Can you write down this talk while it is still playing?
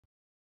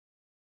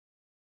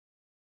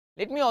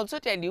Let me also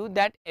tell you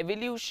that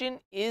evolution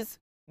is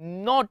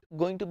not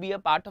going to be a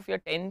part of your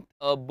 10th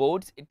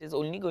boards. It is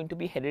only going to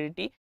be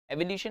heredity.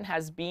 Evolution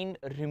has been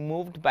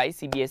removed by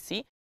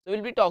CBSE. So, we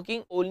will be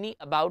talking only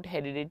about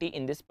heredity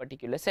in this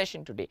particular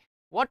session today.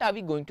 What are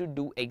we going to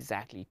do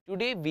exactly?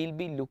 Today, we will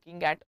be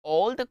looking at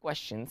all the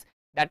questions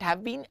that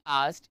have been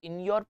asked in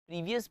your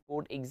previous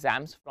board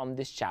exams from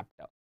this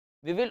chapter.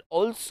 We will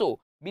also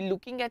be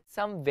looking at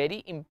some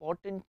very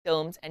important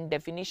terms and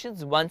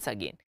definitions once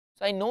again.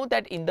 So, I know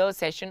that in the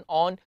session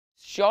on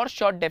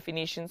short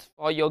definitions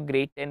for your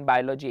grade 10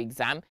 biology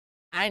exam,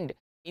 and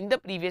in the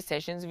previous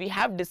sessions we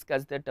have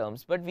discussed the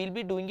terms, but we will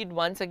be doing it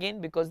once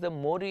again because the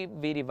more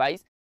we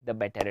revise, the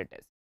better it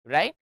is,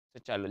 right? So,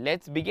 chalo,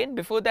 let's begin.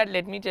 Before that,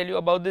 let me tell you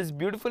about this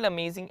beautiful,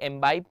 amazing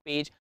Embibe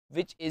page,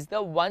 which is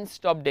the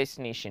one-stop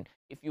destination.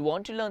 If you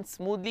want to learn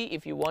smoothly,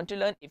 if you want to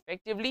learn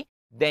effectively,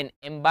 then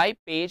Embibe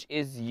page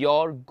is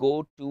your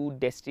go-to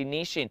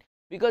destination,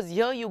 because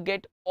here you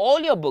get all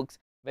your books,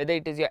 whether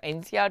it is your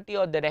NCERT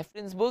or the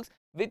reference books,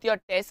 with your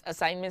test,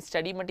 assignment,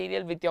 study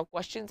material, with your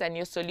questions and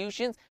your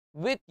solutions,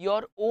 with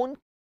your own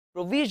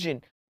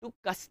provision to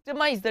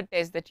customize the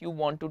test that you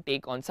want to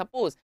take on.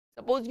 Suppose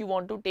you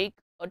want to take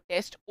a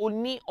test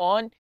only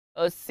on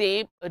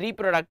say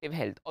reproductive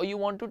health, or you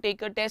want to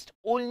take a test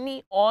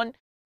only on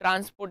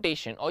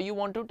transportation, or you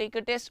want to take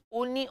a test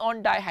only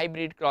on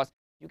dihybrid cross,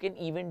 you can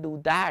even do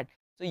that.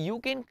 So, you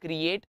can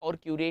create or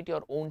curate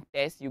your own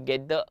test. You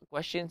get the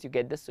questions, you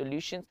get the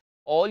solutions,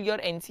 all your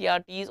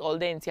NCERTs, all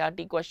the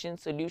NCERT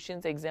questions,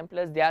 solutions,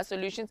 exemplars, their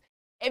solutions,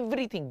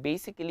 everything.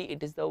 Basically,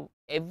 it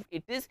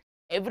is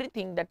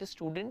everything that a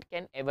student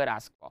can ever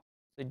ask for.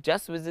 So,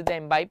 just visit the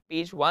Embibe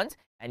page once.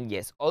 And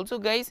yes, also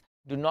guys,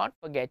 do not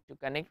forget to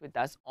connect with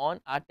us on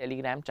our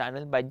Telegram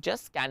channel by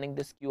just scanning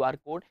this QR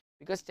code,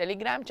 because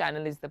Telegram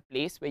channel is the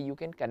place where you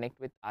can connect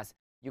with us.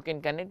 You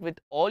can connect with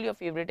all your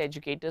favorite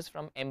educators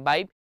from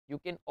Embibe. You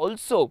can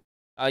also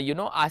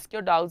ask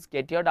your doubts,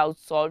 get your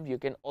doubts solved. You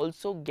can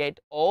also get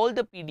all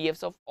the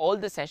PDFs of all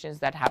the sessions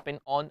that happen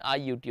on our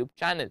YouTube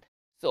channel.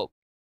 So,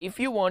 if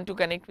you want to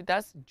connect with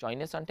us,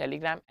 join us on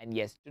Telegram. And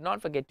yes, do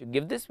not forget to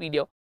give this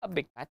video a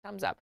big fat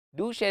thumbs up.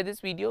 Do share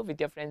this video with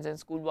your friends and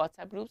school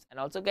WhatsApp groups. And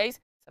also guys,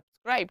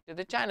 subscribe to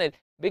the channel,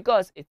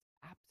 because it's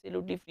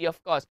absolutely free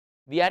of cost.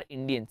 We are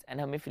Indians and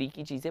हमें free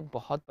की चीजें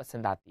बहुत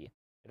पसंद आती है,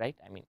 right?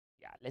 I mean,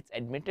 yeah, let's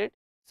admit it.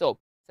 So,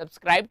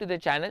 subscribe to the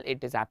channel.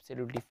 It is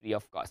absolutely free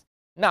of cost.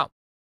 Now,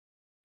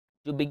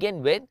 to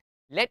begin with,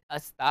 let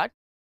us start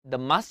the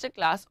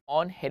masterclass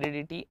on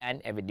heredity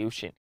and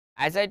evolution.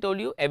 As I told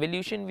you,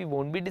 evolution we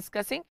won't be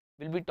discussing.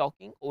 We'll be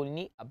talking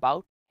only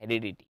about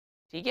heredity.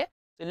 Okay?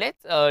 So,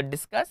 let's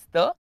discuss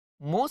the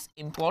most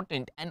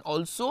important and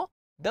also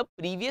the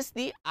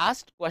previously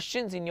asked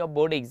questions in your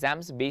board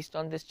exams based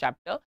on this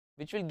chapter,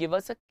 which will give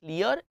us a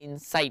clear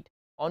insight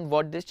on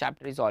what this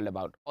chapter is all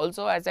about.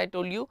 Also, as I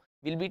told you,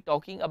 we'll be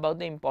talking about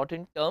the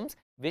important terms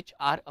which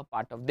are a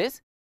part of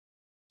this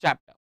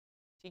chapter.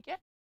 Okay?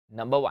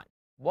 Number one,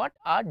 what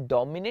are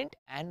dominant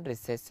and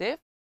recessive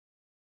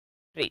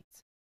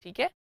traits?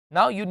 Okay?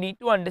 Now, you need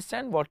to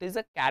understand what is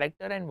a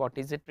character and what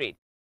is a trait.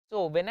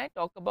 So, when I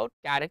talk about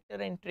character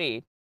and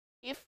trait,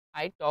 if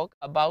I talk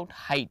about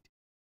height,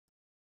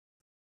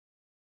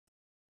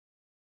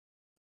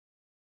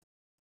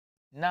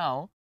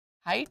 now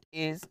height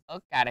is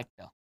a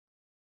character.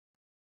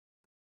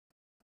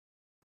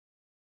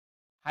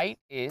 Height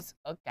is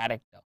a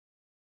character.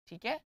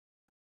 Okay?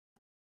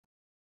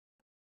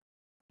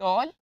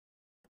 Tall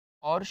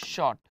or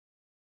short,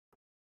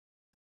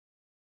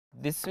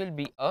 this will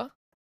be a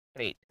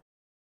trait,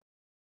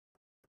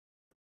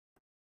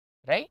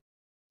 right?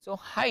 So,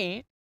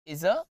 height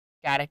is a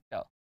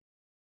character,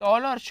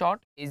 tall or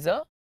short is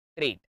a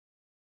trait,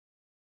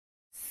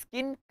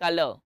 skin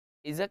color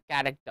is a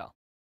character,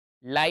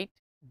 light,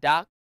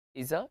 dark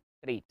is a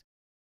trait,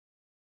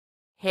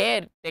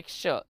 hair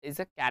texture is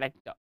a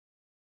character,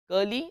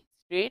 curly,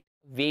 straight,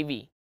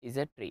 wavy is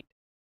a trait.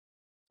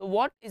 So,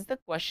 what is the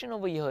question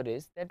over here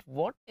is that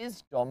what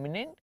is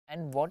dominant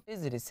and what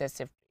is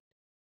recessive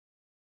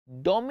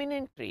trait?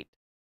 Dominant trait.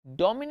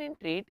 Dominant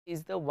trait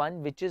is the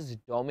one which is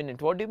dominant.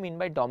 What do you mean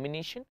by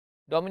domination?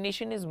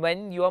 Domination is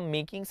when you are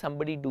making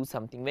somebody do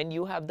something, when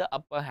you have the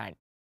upper hand.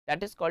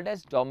 That is called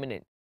as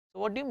dominant. So,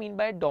 what do you mean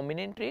by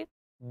dominant trait?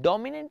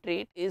 Dominant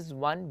trait is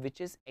one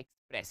which is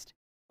expressed.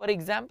 For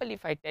example,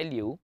 if I tell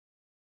you,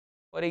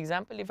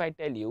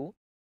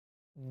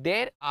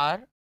 there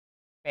are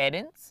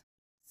parents,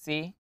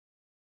 say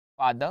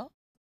father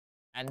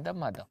and the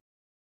mother,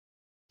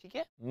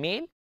 okay,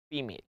 male,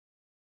 female.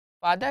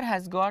 Father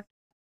has got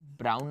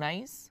brown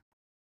eyes,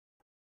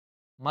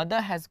 mother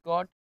has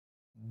got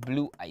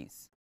blue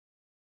eyes.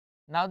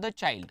 Now, the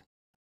child,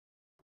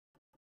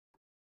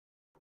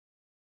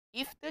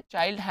 if the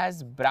child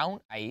has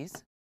brown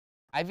eyes,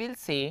 I will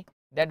say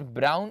that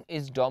brown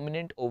is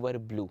dominant over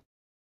blue.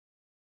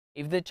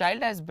 If the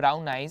child has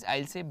brown eyes, I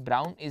will say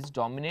brown is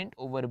dominant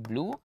over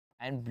blue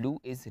and blue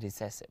is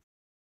recessive.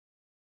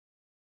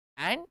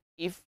 And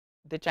if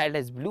the child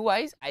has blue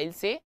eyes, I will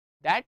say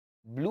that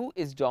blue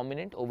is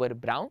dominant over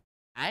brown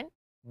and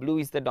blue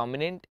is the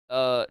dominant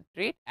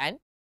trait and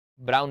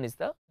brown is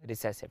the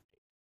recessive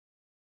trait.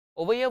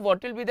 Over here,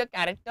 what will be the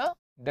character?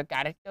 The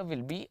character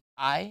will be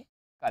eye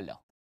color.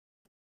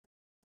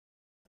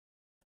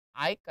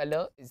 Eye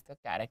color is the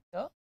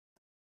character,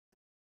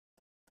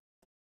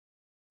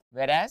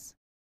 whereas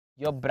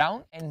your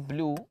brown and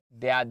blue,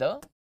 they are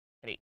the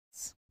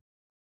traits.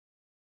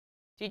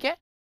 ठीक है?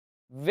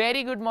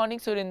 Very good morning,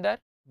 Surinder.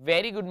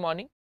 Very good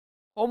morning.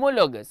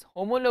 Homologous.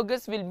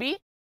 Homologous will be,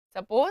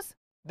 suppose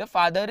the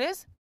father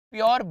is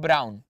pure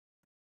brown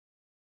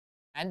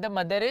and the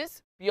mother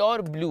is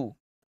pure blue.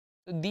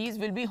 So these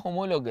will be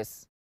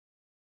homologous.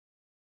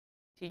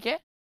 ठीक है?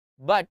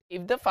 But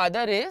if the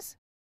father is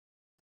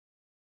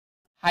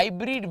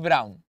hybrid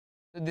brown,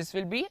 so this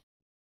will be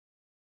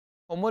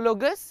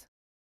homologous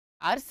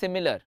are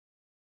similar,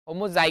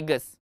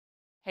 homozygous,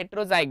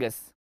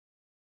 heterozygous,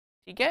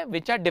 ठीक है,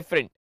 which are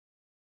different.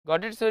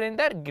 Got it,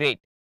 Surinder?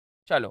 Great.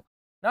 Chalo.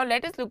 Now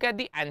let us look at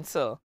the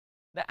answer.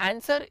 The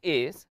answer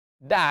is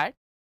that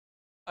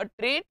a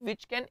trait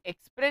which can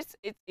express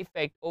its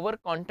effect over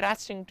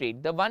contrasting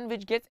trait, the one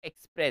which gets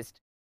expressed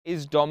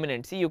is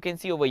dominant. See, you can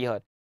see over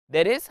here,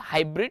 there is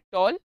hybrid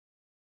tall,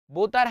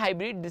 both are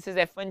hybrid, this is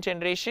F1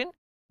 generation.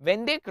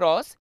 When they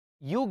cross,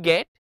 you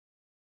get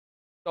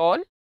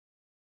tall,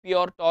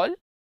 pure tall,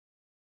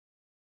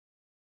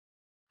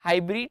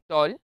 hybrid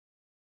tall,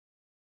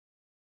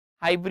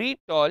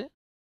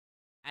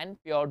 and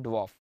pure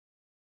dwarf.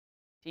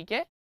 ठीक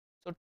है?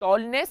 So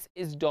tallness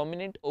is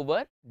dominant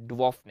over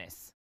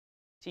dwarfness.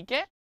 ठीक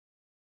है?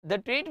 The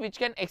trait which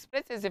can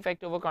express its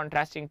effect over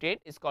contrasting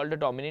trait is called a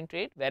dominant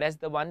trait, whereas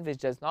the one which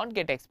does not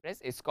get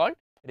expressed is called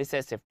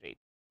recessive trait.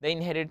 The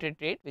inherited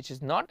trait which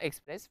is not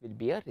expressed will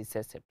be a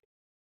recessive trait.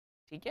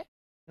 ठीक है?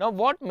 Now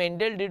what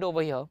Mendel did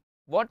over here?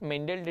 What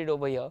Mendel did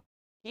over here?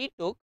 He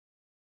took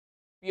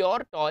pure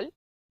tall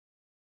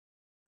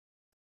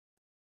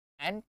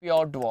and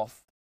pure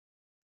dwarf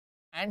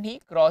and he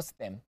crossed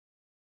them.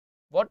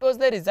 What was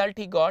the result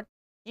he got?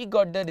 He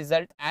got the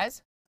result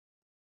as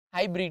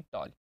hybrid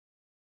tall.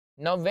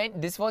 Now when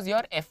this was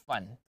your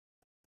F1.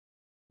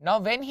 Now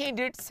when he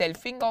did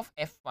selfing of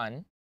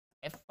F1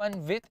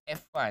 with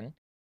F1,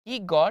 he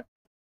got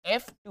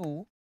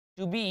F2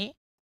 to be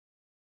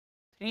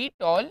 3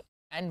 tall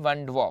and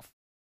 1 dwarf.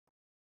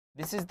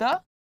 This is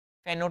the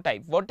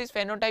phenotype. What is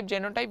phenotype,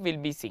 genotype? We'll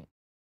be seeing.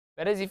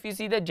 Whereas if you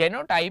see the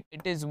genotype,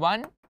 it is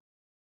 1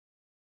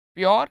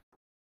 pure,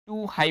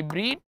 2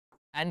 hybrid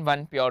and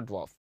 1 pure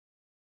dwarf.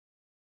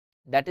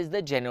 That is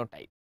the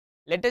genotype.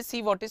 Let us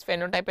see what is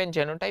phenotype and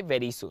genotype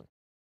very soon.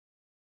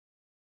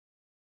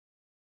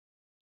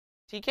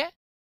 ठीक है?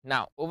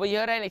 Now over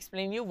here I'll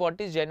explain you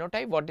what is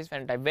genotype, what is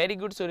phenotype. Very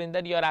good,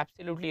 Surinder, you are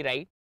absolutely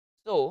right.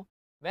 So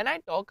when I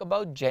talk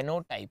about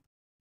genotype,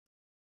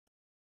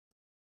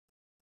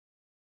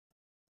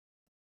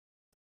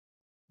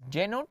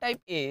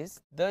 genotype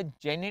is the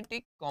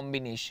genetic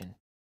combination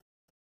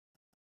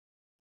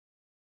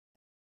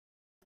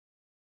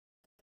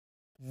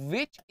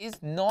which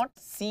is not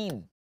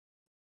seen.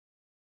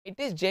 It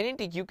is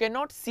genetic, you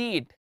cannot see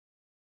it.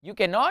 You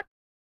cannot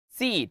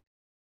see it.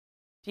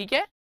 ठीक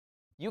है?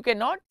 You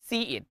cannot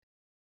see it.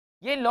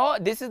 ये law,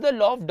 this is the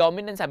law of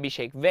dominance,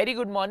 Abhishek. Very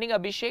good morning,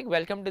 Abhishek.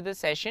 Welcome to this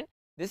session.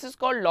 This is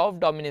called law of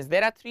dominance.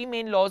 There are 3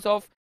 main laws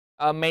of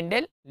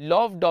Mendel: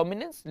 law of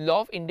dominance,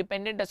 law of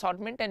independent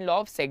assortment, and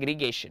law of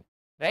segregation.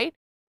 Right?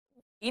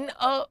 In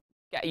a,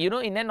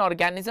 in an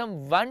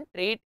organism, one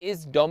trait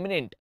is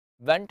dominant,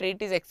 one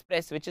trait is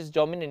expressed, which is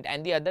dominant,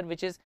 and the other,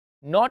 which is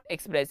not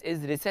expressed, is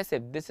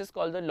recessive. This is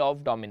called the law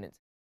of dominance.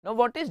 Now,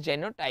 what is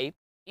genotype?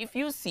 If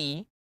you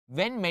see,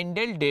 when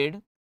Mendel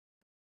did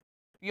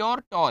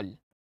pure tall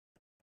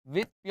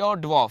with pure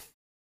dwarf,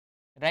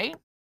 right,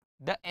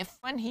 the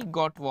F1 he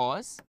got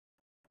was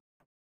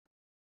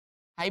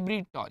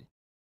hybrid tall.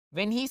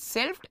 When he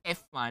selfed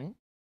F1,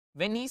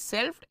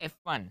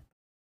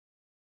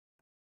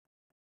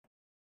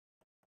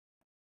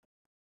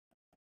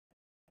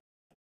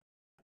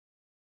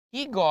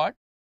 he got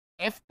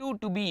F2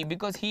 to be,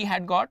 because he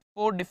had got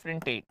 4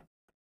 different traits.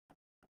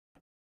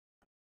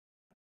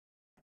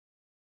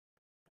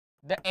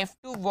 The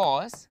F2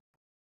 was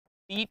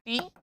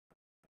TT,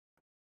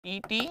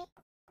 TT,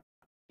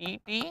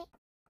 TT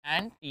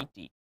and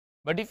TT.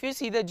 But if you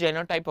see the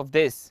genotype of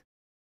this,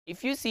 it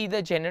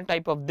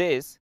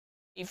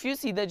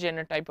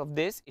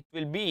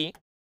will be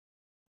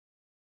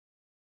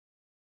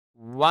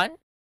 1:2:1.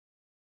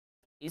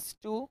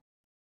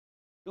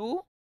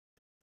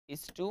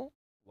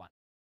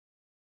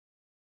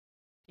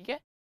 ठीक है?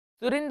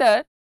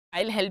 Surinder,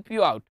 I will help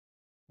you out.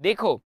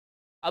 देखो,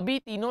 अभी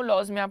तीनों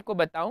laws में आपको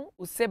बताऊं,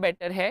 उससे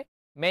better है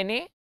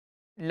मैंने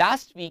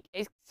लास्ट वीक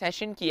एक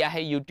सेशन किया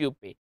है यूट्यूब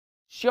पे,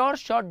 sure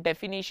short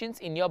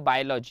definitions in your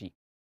biology.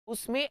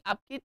 उसमें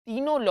आपके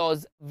तीनों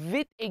laws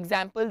with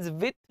examples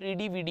with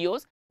 3D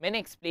videos मैंने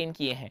एक्सप्लेन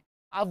किए हैं.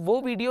 आप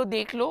वो वीडियो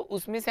देख लो,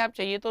 उसमें से आप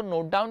चाहिए तो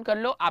नोट डाउन कर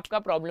लो, आपका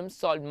प्रॉब्लम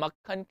सॉल्व,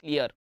 मक्खन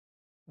क्लियर,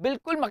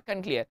 बिल्कुल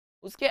मक्खन क्लियर.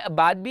 उसके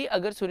बाद भी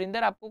अगर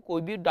सुरिंदर आपको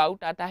कोई भी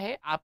डाउट आता है,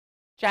 आप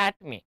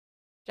चैट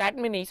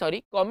में नहीं, सॉरी,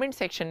 कमेंट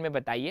सेक्शन में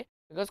बताइए,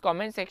 बिकॉज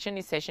कमेंट सेक्शन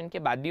इस सेशन के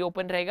बाद भी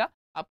ओपन रहेगा।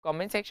 आप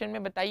कमेंट सेक्शन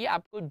में बताइए,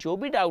 आपको जो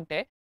भी डाउट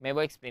है मैं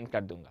वो एक्सप्लेन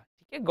कर दूंगा,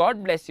 ठीक है। God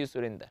bless you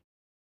Surendra.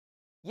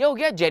 ये हो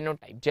गया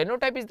genotype.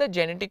 Genotype is the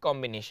genetic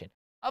combination.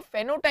 अब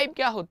फेनोटाइप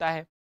क्या होता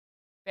है?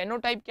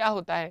 फेनोटाइप क्या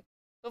होता है?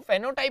 तो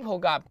फेनोटाइप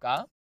होगा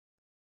आपका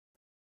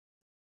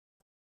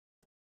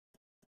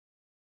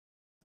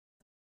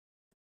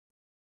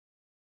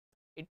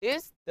it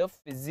is the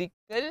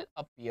physical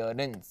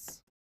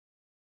appearance.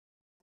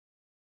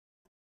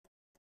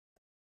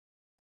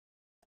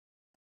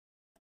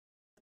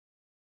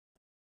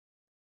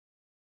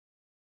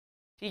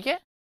 ठीक है।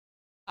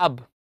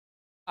 अब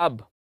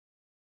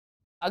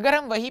अगर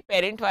हम वही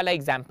पेरेंट वाला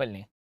एग्जाम्पल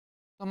लें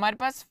तो हमारे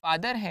पास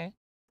फादर है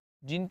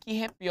जिनकी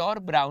है प्योर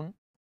ब्राउन,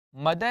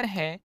 मदर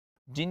है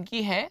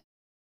जिनकी है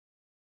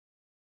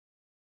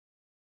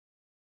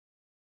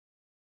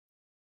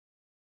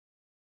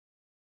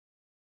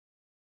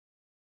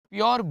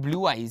प्योर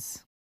ब्लू आइज।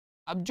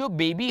 अब जो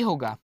बेबी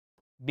होगा,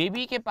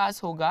 बेबी के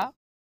पास होगा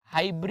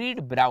हाइब्रिड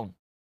ब्राउन।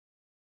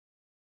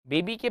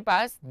 बेबी के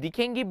पास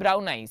दिखेंगी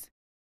ब्राउन आइज,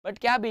 बट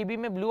क्या बेबी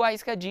में ब्लू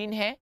आइज का जीन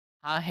है?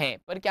 हाँ है,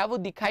 पर क्या वो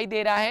दिखाई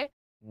दे रहा है?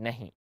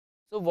 नहीं।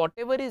 So what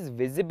ever is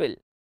visible,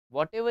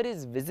 what ever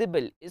is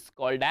visible is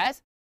called as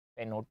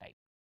phenotype.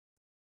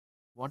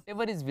 What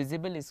ever is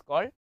visible is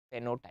called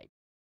phenotype.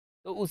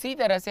 तो उसी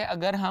तरह से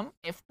अगर हम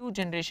F2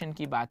 जनरेशन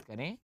की बात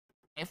करें,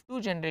 F2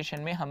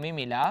 जनरेशन में हमें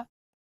मिला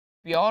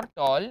pure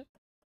tall,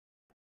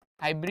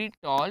 hybrid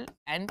tall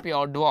and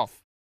pure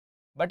dwarf.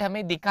 But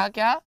हमें दिखा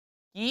क्या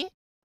कि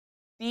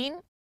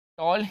 3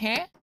 टॉल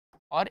हैं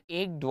और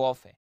 1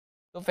 ड्वार्फ है।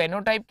 तो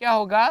फेनोटाइप क्या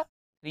होगा?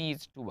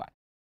 3:1।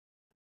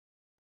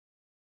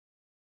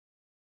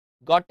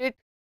 Got it?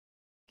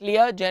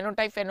 Clear?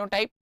 Genotype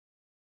phenotype,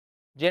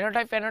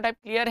 genotype phenotype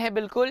clear है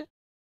बिल्कुल?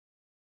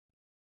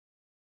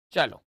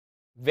 चलो,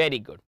 वेरी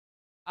गुड।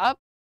 अब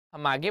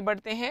हम आगे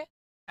बढ़ते हैं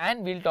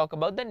and we'll talk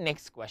about the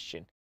next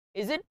question.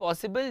 Is it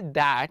possible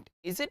that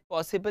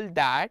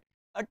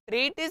a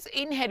trait is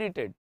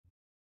inherited?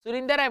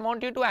 Surinder, I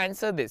want you to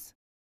answer this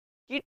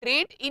कि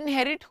trait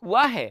inherit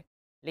हुआ है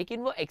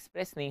लेकिन वो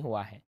एक्सप्रेस नहीं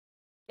हुआ है।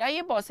 क्या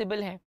ये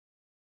पॉसिबल है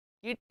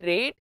कि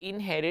ट्रेट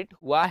इनहेरिट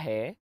हुआ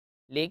है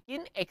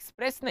लेकिन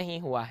एक्सप्रेस नहीं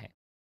हुआ है?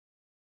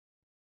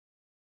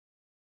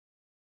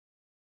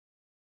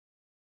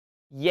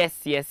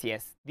 Yes yes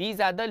yes,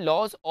 these are the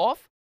laws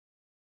of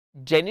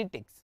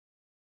genetics.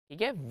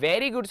 ठीक है,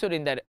 very good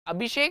Surinder.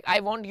 Abhishek, I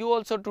want you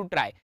also to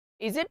try.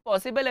 Is it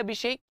possible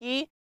अभिषेक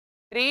कि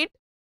ट्रेट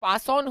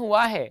पास ऑन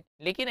हुआ है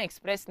लेकिन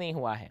एक्सप्रेस नहीं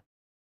हुआ है?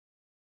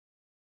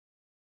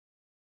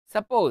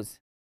 Suppose,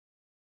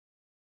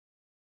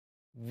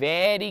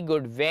 very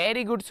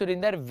good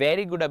Surinder,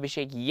 very good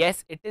Abhishek.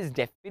 yes, it is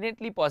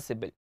definitely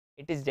possible,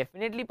 it is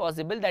definitely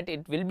possible that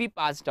it will be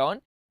passed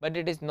on, but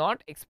it is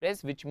not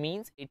expressed, which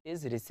means it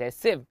is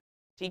recessive।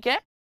 ठीक है,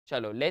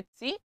 चलो let's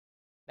see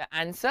the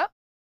answer.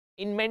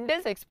 In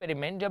Mendel's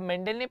experiment, जब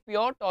Mendel ने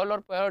pure tall और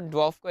pure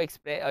dwarf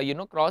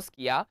को cross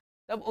किया,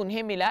 तब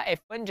उन्हें मिला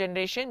F1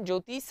 जनरेशन जो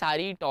थी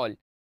सारी टॉल।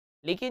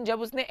 लेकिन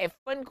जब उसने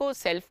F1 को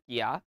सेल्फ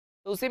किया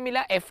तो उसे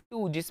मिला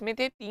F2 जिसमें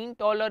थे 3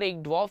 टॉल और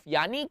 1 ड्वार्फ,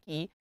 यानी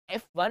कि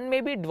F1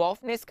 में भी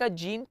ड्वार्फनेस का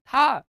जीन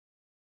था।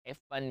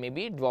 F1 में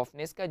भी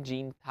ड्वार्फनेस का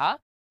जीन था,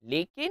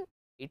 लेकिन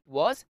it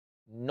was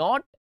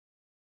not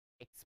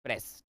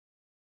expressed.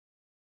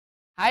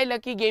 Hi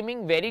lucky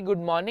gaming, very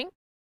good morning.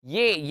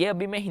 ये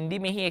अभी मैं हिंदी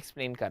में ही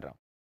एक्सप्लेन कर रहा हूँ,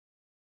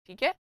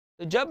 ठीक है।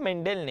 तो जब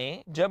मेंडल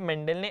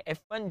ने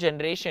F1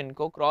 जनरेशन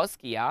को क्रॉस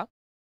किया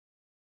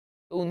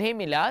तो उन्हें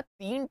मिला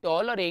 3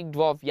 टॉल और 1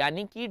 ड्वार्फ,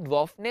 यानी कि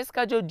ड्वार्फनेस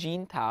का जो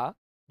जीन था,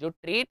 जो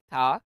ट्रेट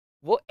था,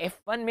 वो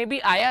F1 में भी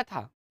आया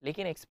था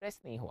लेकिन एक्सप्रेस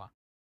नहीं हुआ।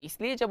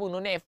 इसलिए जब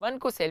उन्होंने F1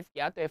 को सेल्फ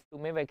किया तो F2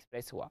 में वो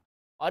एक्सप्रेस हुआ।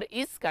 और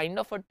इस काइंड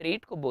ऑफ अ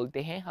ट्रेट को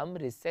बोलते हैं हम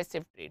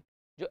रिसेसिव ट्रेट,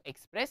 जो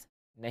एक्सप्रेस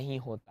नहीं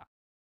होता,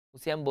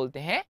 उसे हम बोलते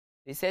हैं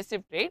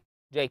रिसेसिव ट्रेट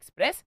जो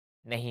एक्सप्रेस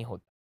नहीं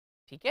होता।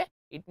 ठीक है,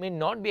 it may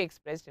not be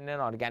expressed in an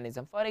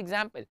organism. For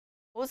example,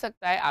 हो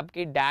सकता है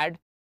आपके डैड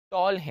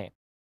टॉल हैं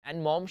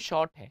एंड मॉम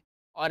शॉर्ट है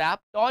और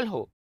आप टॉल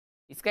हो।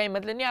 इसका ये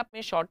मतलब नहीं आप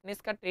में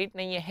शॉर्टनेस का ट्रेट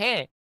नहीं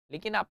है,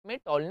 लेकिन आप में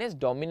टॉलनेस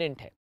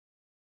डोमिनेंट है,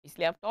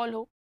 इसलिए आप टॉल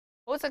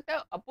हो सकता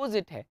है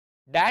अपोजिट है,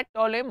 डैड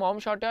टॉल है मॉम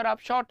शॉर्ट है और आप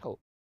शॉर्ट हो,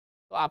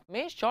 तो आप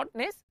में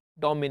शॉर्टनेस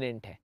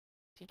डोमिनेंट है।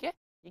 ठीक है,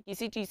 ये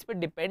किसी चीज़ पर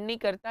डिपेंड नहीं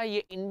करता, ये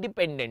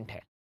इंडिपेंडेंट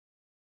है।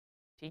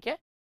 ठीक है,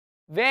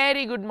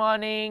 very good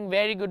morning,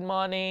 very good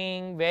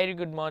morning, very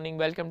good morning,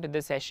 welcome to the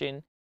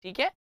session. ठीक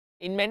है,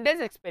 in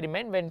Mendel's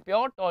experiment, when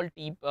pure tall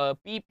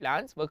pea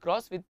plants were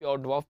crossed with pure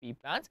dwarf pea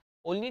plants,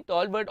 only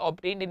tall were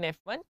obtained in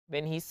F1.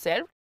 When he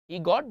self, he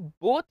got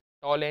both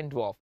tall and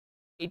dwarf.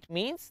 It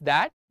means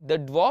that the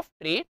dwarf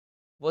trait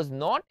was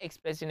not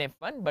expressed in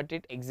F1, but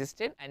it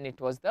existed and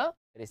it was the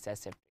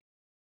recessive trait.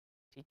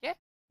 ठीक है,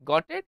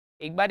 got it?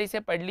 एक बार इसे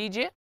पढ़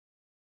लीजिए,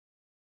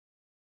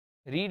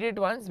 read it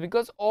once,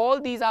 because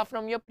all these are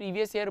from your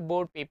previous year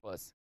board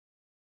papers.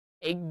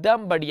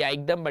 एकदम बढ़िया,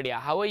 एकदम बढ़िया।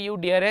 How are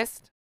you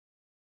dearest?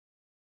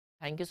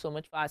 Thank you so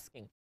much for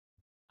asking.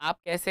 आप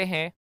कैसे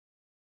हैं?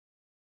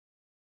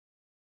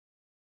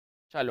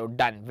 चलो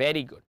done,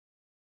 very good.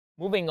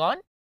 Moving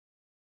on.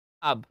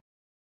 अब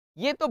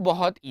ये तो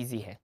बहुत इजी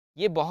है,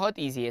 ये बहुत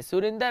इजी है.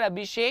 सुरिंदर,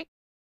 अभिषेक,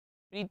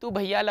 प्रीतु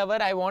भैया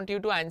lover, I want you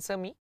to answer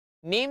me.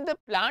 Name the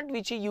plant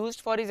which he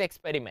used for his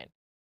experiment.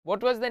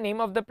 What was the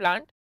name of the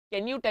plant?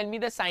 Can you tell me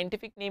the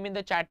scientific name in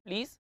the chat,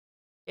 please?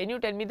 Can you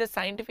tell me the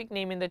scientific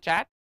name in the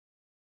chat?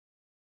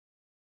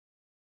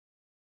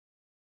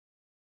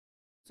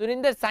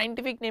 Surinder,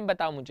 scientific name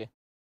बताओ मुझे.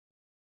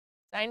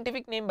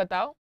 Scientific name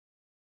बताओ.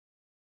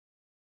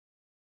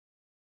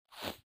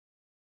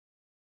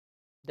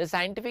 The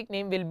scientific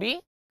name will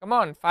be, come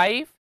on,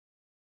 5.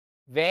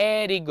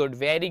 Very good,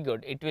 very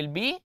good. It will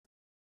be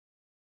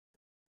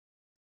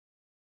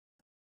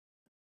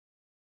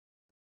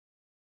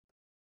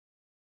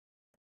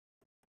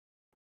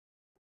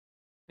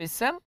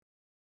Pisum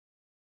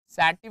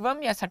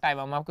sativum या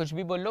sativum, आप कुछ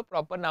भी बोल लो,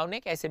 proper noun है,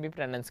 कैसे भी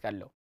प्रोनाउंस कर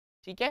लो,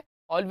 ठीक है.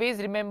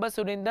 Always remember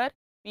Surinder,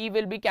 P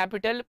will be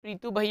capital,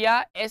 Preetu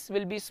भैया S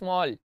will be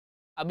small,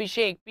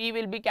 Abhishek P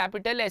will be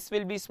capital, S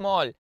will be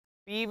small,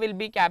 P will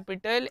be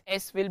capital,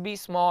 S will be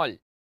small,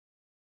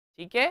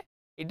 ठीक है.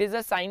 It is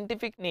a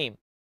scientific name.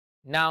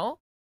 Now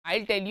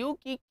I tell you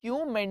कि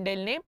क्यों Mendel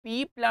ने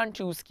P plant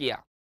choose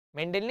किया.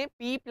 Mendel ने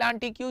P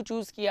plant ही क्यों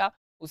choose किया,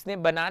 उसने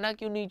बनाना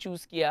क्यों नहीं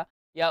चूज किया,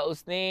 या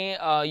उसने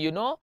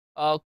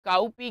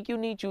काउ पी क्यों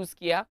नहीं चूज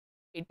किया.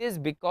 इट इज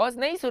बिकॉज,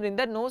 नहीं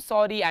Surinder, no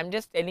sorry, I am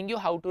just telling you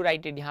how to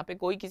right it. यहाँ पे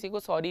कोई किसी को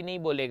सॉरी नहीं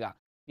बोलेगा.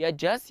 We are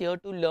just here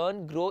to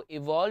learn, grow,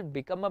 evolve,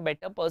 become a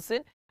better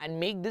person and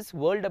make this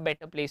world a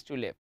better place to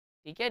live.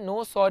 ठीक है,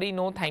 no sorry,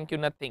 no thank you,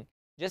 nothing,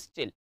 just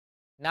chill.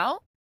 Now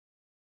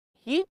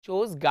he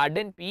chose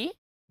garden pea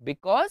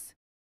because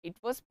it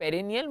was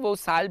perennial, वो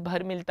साल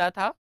भर मिलता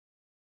था.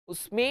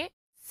 उसमें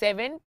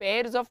 7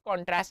 pairs of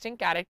contrasting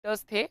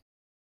characters थे,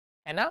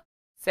 है ना,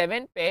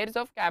 7 pairs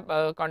of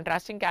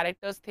contrasting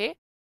characters थे.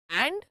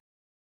 and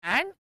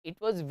it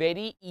was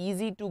very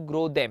easy to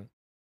grow them,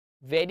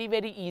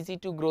 very easy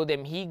to grow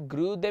them. He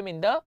grew them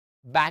in the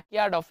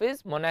backyard of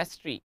his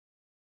monastery.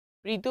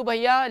 Preetu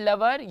भैया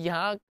लवर,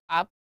 यहाँ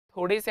आप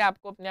थोड़े से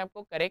आपको अपने आप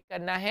को करेक्ट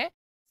करना है.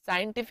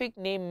 साइंटिफिक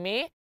नेम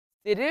में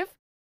सिर्फ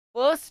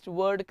फर्स्ट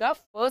वर्ड का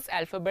फर्स्ट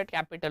अल्फाबेट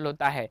कैपिटल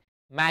होता है.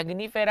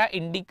 Mangifera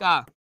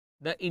indica,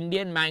 the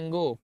Indian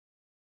mango.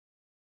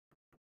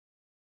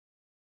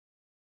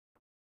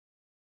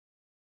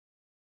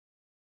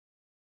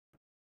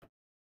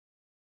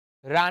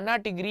 Rana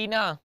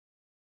tigrina,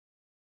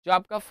 जो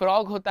आपका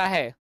फ्रॉग होता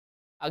है,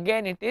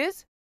 again it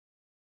is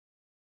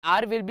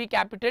are will be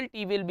capital,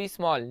 T will be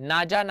small.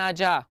 नाजा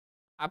नाजा,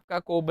 आपका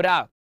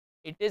कोबरा,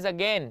 इट इज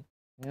अगेन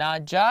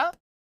नाजा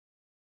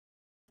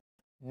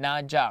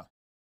नाजा.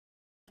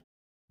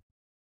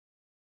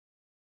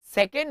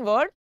 सेकेंड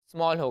वर्ड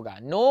स्मॉल होगा.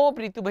 नो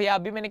प्रीतु भैया,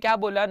 अभी मैंने क्या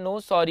बोला, नो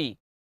सॉरी,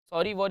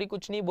 सॉरी वॉरी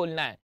कुछ नहीं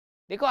बोलना है.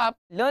 देखो आप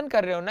लर्न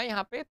कर रहे हो ना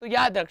यहाँ पे, तो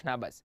याद रखना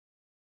बस,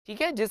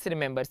 ठीक है. Just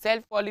remember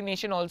self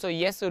pollination also.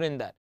 Yes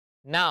Surinder.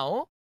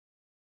 Now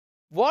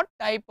what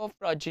type of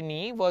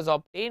progeny was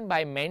obtained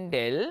by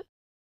Mendel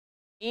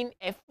in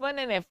F1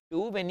 and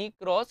F2 when he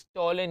crossed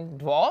tall and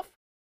dwarf?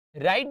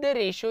 Write the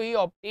ratio he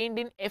obtained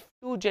in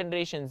F2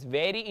 generations.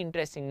 Very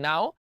interesting.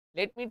 Now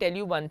let me tell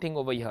you one thing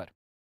over here,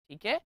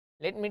 ठीक है.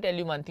 Let me tell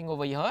you one thing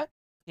over here.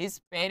 His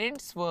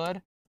parents were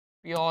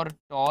pure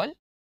tall.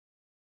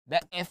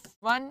 The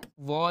F1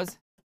 was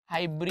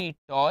hybrid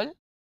tall.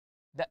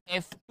 The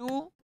F2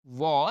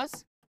 was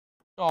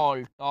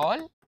tall,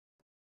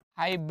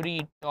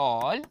 hybrid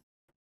tall,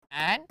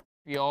 and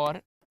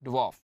pure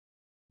dwarf.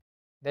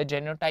 The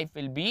genotype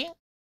will be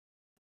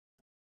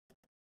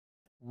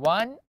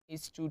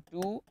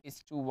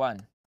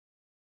 1:2:1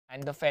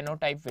 and the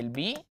phenotype will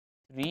be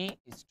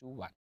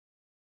 3:1.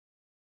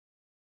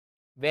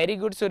 Very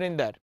good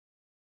Surinder,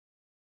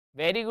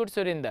 very good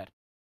Surinder.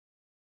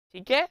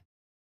 ठीक है,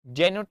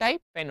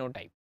 genotype,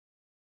 phenotype,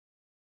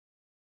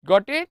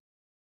 got it.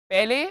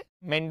 पहले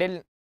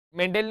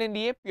Mendel ने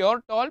लिए pure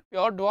tall,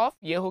 pure dwarf,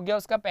 ये हो गया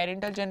उसका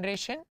parental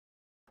generation.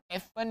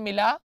 F1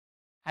 मिला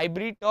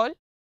हाइब्रिड टॉल.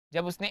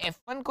 जब उसने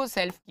F1 को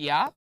सेल्फ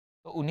किया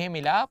तो उन्हें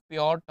मिला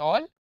pure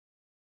tall,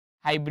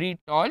 hybrid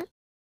toll,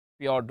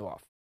 pure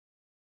dwarf.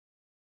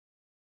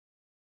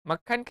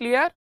 मक्खन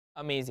क्लियर,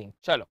 अमेजिंग.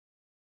 चलो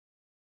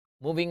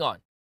मूविंग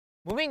ऑन,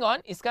 मूविंग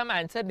ऑन. इसका हम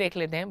आंसर देख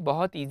लेते हैं,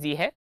 बहुत इजी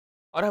है,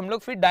 और हम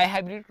लोग फिर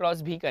डाईहाइब्रिड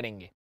क्रॉस भी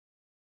करेंगे.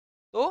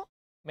 तो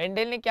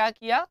मेंडल ने क्या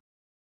किया,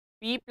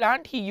 P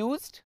plant he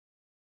used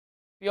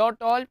pure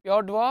tall,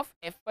 pure dwarf.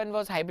 F1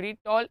 was hybrid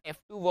tall,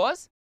 F2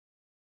 was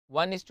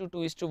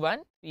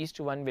 1:2:1,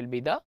 3:1 will be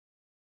the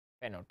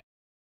phenotype.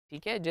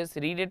 ठीक है, just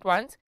read it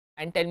once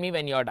and tell me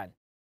when you are done.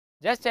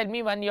 Just tell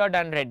me when you are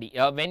done ready,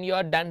 when you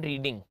are done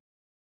reading.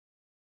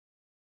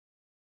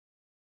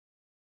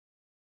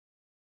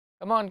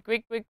 Come on,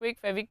 quick,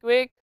 very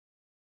quick.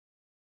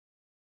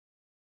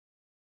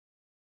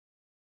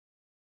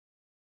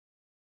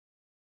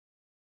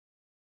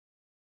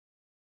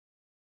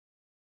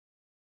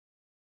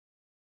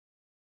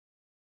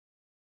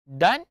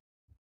 Done?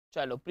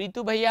 चलो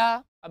प्रीतु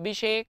भैया,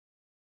 अभिषेक,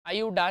 are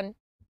you done?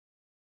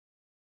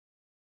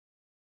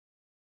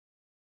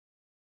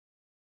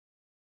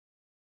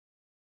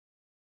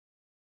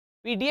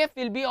 PDF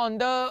will be on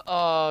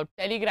the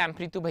Telegram,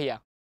 Pritu भैया,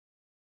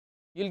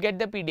 you'll get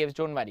the PDFs,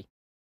 don't worry.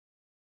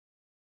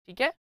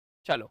 ठीक है,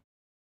 चलो,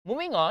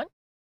 moving on.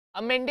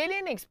 A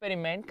Mendelian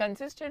experiment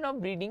consisted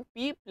of breeding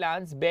pea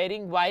plants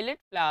bearing violet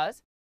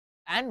flowers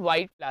and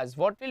white flowers.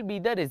 What will be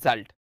the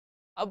result?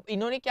 अब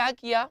इन्होंने क्या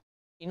किया,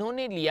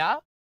 इन्होंने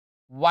लिया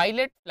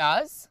violet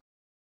flowers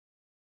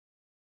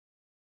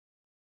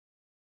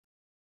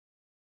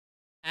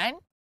and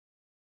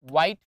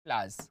white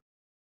flowers.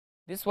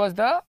 This was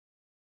the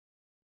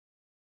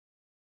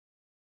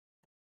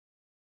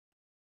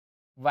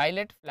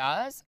violet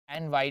flowers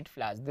and white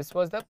flowers. This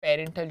was the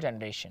parental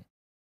generation.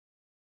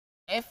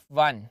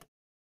 F1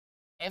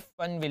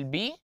 will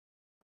be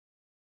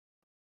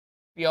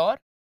pure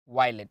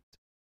violet,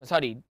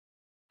 sorry,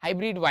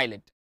 hybrid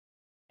violet.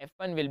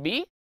 F1 will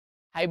be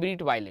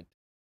hybrid violet.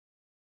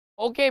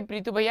 Okay,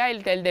 Pritu bhaiya,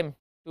 I'll tell them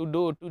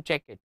to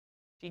check it.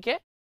 ठीक है,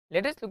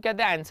 let us look at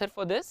the answer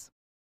for this.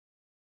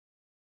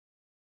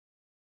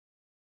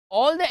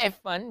 All the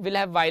F1 will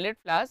have violet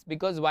flowers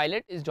because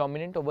violet is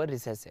dominant over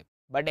recessive,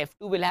 but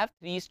F2 will have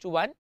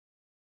 3:1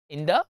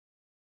 in the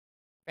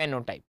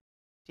phenotype.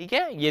 ठीक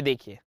है, ये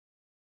देखिए,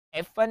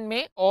 F1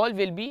 में all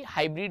will be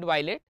hybrid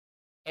violet,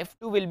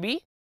 F2 will be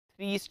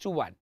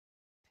 3:1,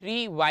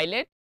 3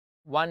 violet,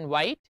 1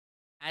 white,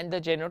 and the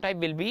genotype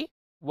will be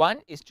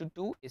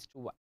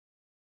 1:2:1.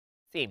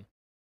 Same.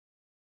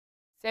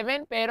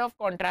 7 pair of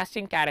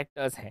contrasting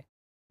characters हैं,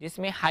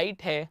 जिसमें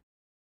height है,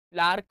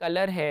 flower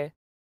color है,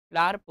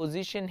 flower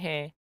position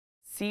है,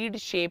 seed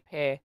shape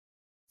है,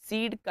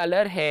 seed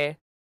color है,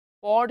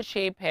 pod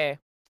shape है.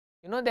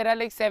 You know, there are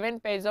like 7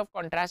 pairs of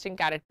contrasting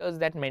characters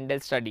that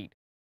Mendel studied.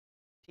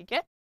 ठीक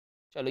है,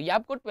 चलो, ये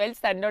आपको 12th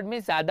स्टैंडर्ड में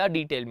ज़्यादा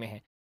डिटेल में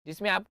है,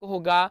 जिसमें आपको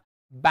होगा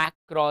back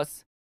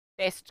cross,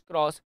 test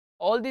cross,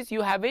 all this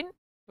you have in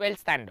 12th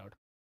standard.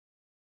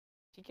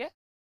 ठीक है,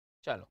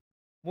 चलो,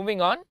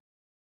 moving on.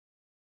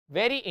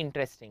 Very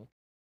interesting.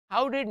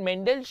 How did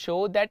Mendel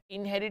show that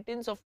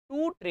inheritance of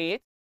 2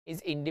 traits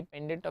is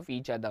independent of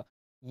each other.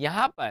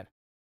 यहाँ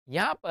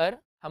पर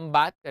हम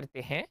बात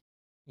करते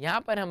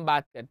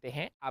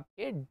हैं,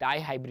 आपके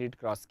डाइहाइब्रिड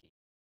क्रॉस की.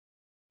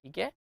 ठीक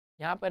है,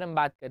 यहाँ पर हम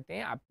बात करते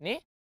हैं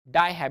अपने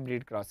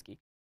डाइहाइब्रिड क्रॉस की.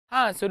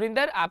 हाँ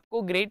सुरिंदर,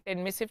 आपको ग्रेड 10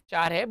 में सिर्फ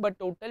 4 है, but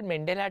total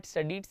Mendel had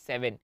studied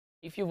 7.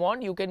 If you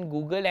want you can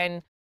Google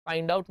and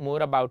find out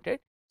more about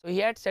it. So he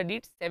had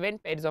studied 7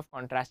 pairs of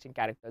contrasting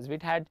characters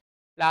which had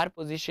flower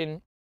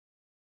position,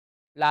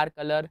 flower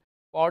color,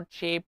 pod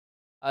shape,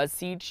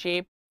 seed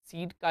shape,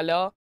 seed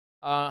color,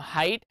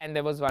 height, and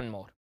there was one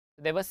more.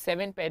 So there were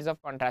 7 pairs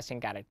of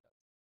contrasting characters.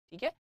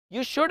 ठीक है,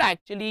 you should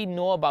actually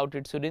know about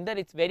it, Surinder.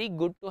 It's very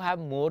good to have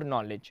more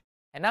knowledge,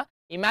 है ना.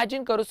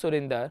 Imagine करो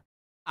सुरिंदर,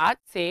 आज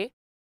से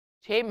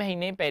 6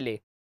 महीने पहले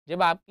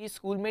जब आपकी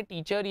स्कूल में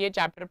टीचर ये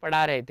चैप्टर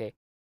पढ़ा रहे थे,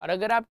 और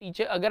अगर आप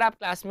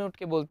क्लास में उठ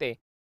के बोलते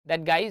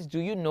that guys, do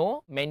you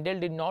know Mendel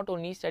did not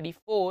only study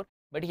 4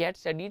 but he had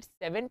studied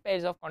 7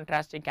 pairs of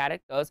contrasting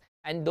characters,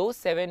 and those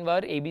 7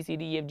 were A B C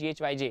D E F G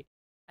H Y J,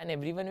 and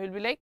everyone will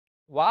be like,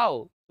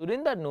 wow,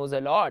 Surinder knows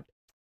a lot.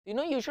 You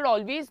know, you should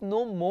always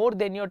know more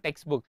than your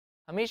textbook.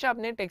 हमेशा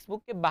अपने text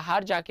book के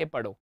बाहर जाके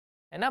पढ़ो,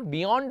 है ना,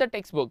 beyond the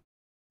text book.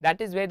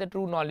 That is where the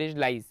true knowledge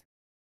lies,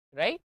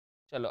 right.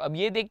 चलो, अब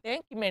ये देखते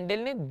हैं कि मेंडल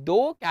ने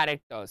दो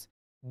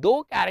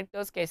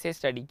कैरेक्टर्स कैसे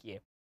स्टडी किए.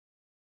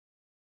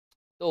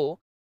 तो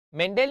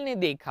मेंडल ने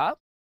देखा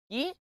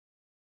कि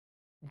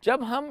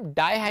जब हम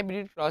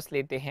डाइहाइब्रिड क्रॉस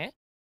लेते हैं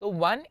तो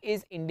one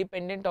is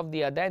independent of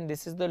the other, and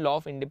this is the law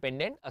of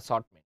independent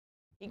assortment.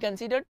 He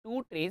consider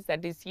 2 traits,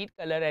 that is seed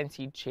colour and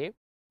seed shape,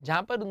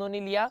 जहां पर उन्होंने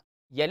लिया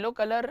yellow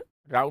colour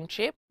round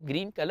shape,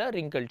 green color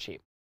wrinkled shape.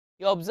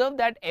 You observe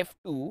that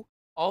F2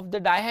 of the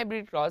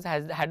dihybrid cross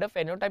had a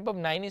phenotype of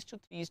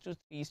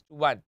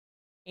 9:3:3:1.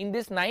 In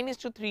this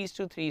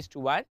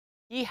 9:3:3:1,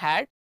 he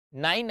had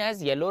 9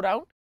 as yellow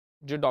round,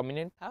 जो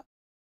dominant था,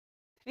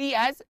 3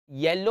 as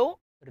yellow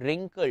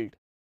wrinkled,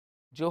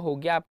 जो हो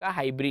गया आपका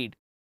hybrid,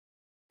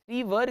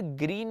 3 were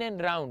green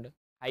and round,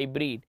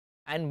 hybrid,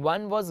 and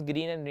 1 was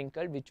green and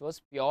wrinkled, which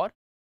was pure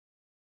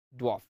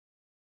dwarf.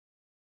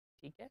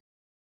 ठीक है,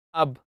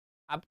 अब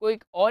आपको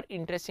एक और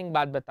इंटरेस्टिंग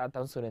बात बताता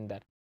हूँ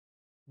सुरिंदर.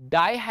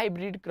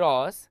 डाइहाइब्रिड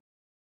क्रॉस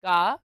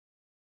का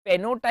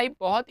फेनोटाइप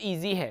बहुत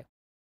इजी है.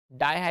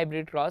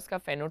 डाइहाइब्रिड क्रॉस का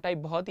फेनोटाइप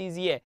बहुत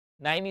इजी है,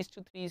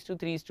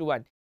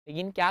 9:3:3:1.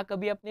 लेकिन क्या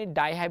कभी अपने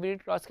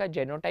डाइहाइब्रिड क्रॉस का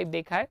जेनोटाइप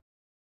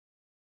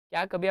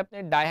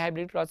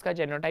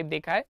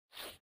देखा है?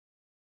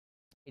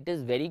 इट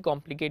इज़ वेरी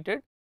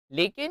कॉम्प्लिकेटेड,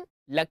 लेकिन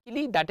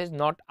luckily that is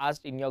not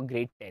asked in your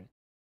grade 10.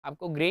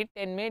 आपको ग्रेड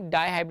 10 में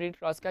डाइहाइब्रिड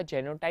क्रॉस का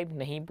जेनोटाइप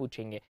नहीं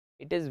पूछेंगे.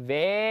 इट इज़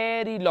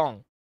वेरी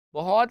लॉन्ग,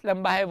 बहुत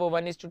लंबा है वो,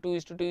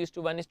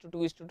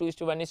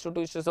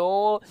 1:2:1:2:1:2:2:1:2,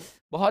 सो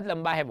बहुत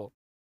लंबा है वो.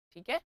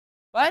 ठीक है,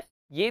 पर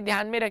ये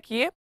ध्यान में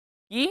रखिए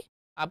कि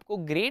आपको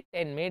ग्रेड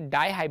 10 में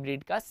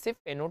डाइहाइब्रिड का सिर्फ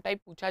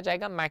फेनोटाइप पूछा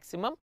जाएगा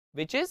मैक्सिमम,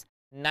 विच इज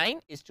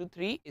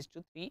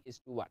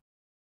 9:3:3:1.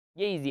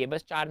 ये इजी है,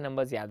 बस 4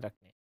 नंबर्स याद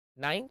रखने,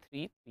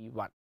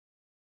 9:3:3:1.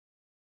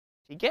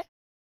 ठीक है,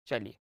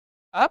 चलिए,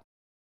 अब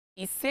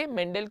इससे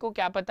मेंडल को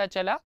क्या पता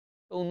चला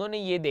तो उन्होंने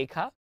ये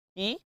देखा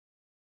कि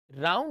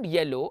round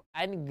yellow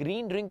and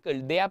green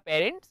wrinkled they are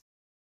parents,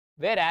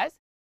 whereas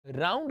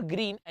round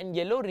green and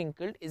yellow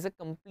wrinkled is a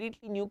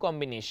completely new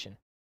combination,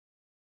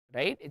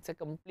 right? It's a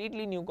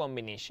completely new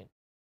combination.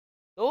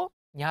 तो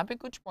यहाँ पे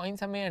कुछ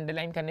पॉइंट्स हमें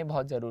अंडरलाइन करने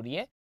बहुत ज़रूरी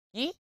है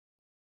कि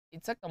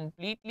it's a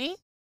completely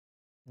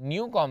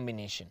new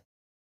combination.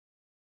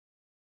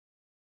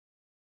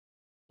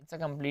 It's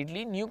a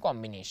completely new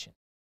combination.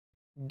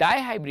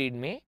 Dihybrid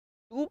में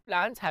two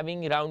plants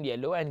having round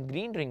yellow and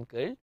green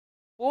wrinkled,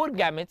 4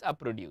 gametes are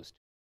produced.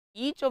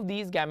 Each of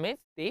these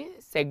gametes they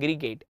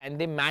segregate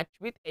and they match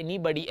with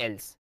anybody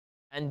else,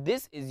 and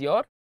this is your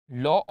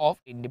law of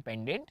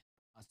independent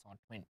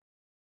assortment.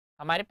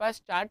 हमारे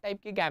पास 4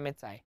 type के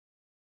gametes आए.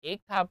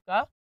 एक था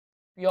आपका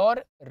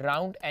pure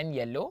round and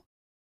yellow,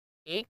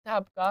 एक था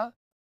आपका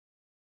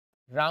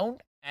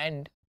round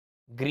and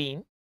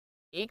green,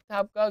 एक था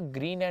आपका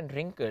ग्रीन एंड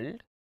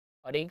रिंकल्ड,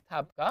 और एक था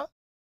आपका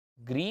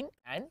green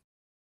and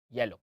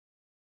yellow,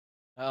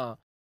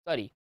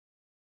 sorry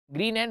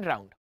green and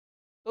round.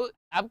 तो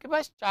आपके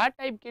पास 4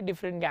 टाइप के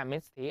डिफरेंट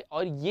गैमेट्स थे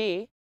और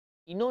ये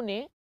इन्होंने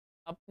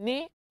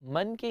अपने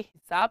मन के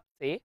हिसाब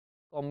से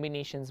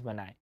कॉम्बिनेशंस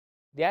बनाए.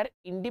 They are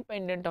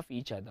independent of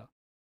each other,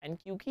 and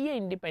क्योंकि ये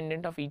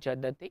इंडिपेंडेंट ऑफ ईच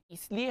अदर थे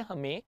इसलिए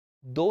हमें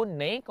 2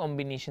 नए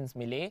कॉम्बिनेशंस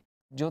मिले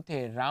जो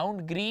थे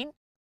round green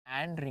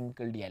and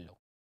wrinkled yellow.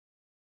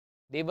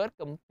 They were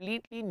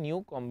completely new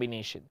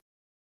combination.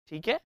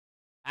 ठीक है.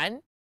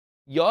 एंड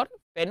योर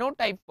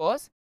फेनोटाइप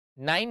वाज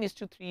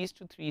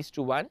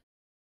 9:3:3:1,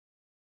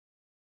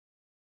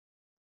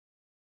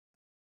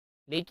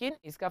 लेकिन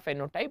इसका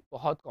फेनोटाइप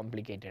बहुत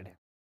कॉम्प्लिकेटेड है.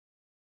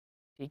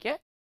 ठीक है,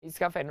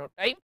 इसका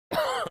फेनोटाइप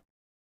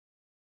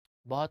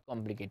बहुत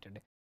कॉम्प्लिकेटेड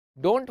है.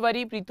 डोंट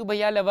वरी प्रीतु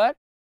भैया lover,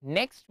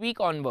 next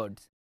week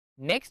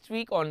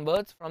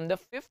onwards from the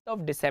 5th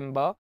of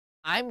December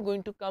I am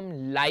going to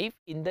come live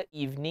in the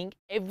evening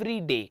every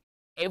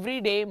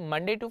day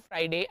Monday to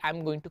Friday. I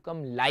am going to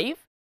come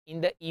live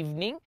in the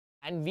evening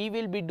and we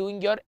will be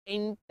doing your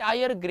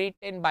entire grade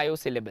 10 bio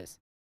syllabus,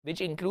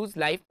 which includes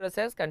life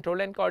process,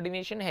 control and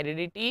coordination,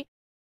 heredity,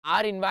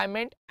 our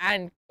environment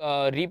and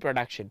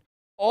reproduction.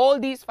 All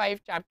these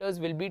 5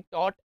 chapters will be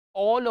taught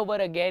all over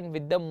again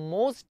with the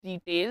most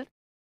details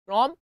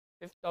from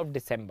 5th of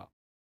December.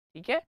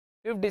 ठीक है,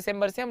 5th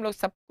December से हम लोग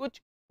सब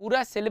कुछ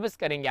पूरा syllabus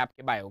करेंगे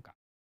आपके बायो का.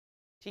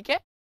 ठीक है.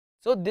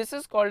 So this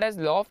is called as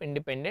law of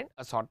independent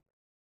assortment.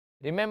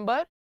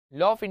 Remember,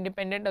 law of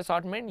independent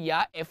assortment या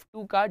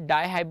F2 का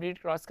डाइहाइब्रिड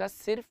क्रॉस का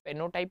सिर्फ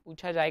फेनोटाइप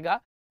पूछा जाएगा.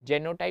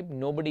 Genotype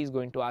nobody is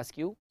going to ask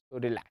you, so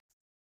relax.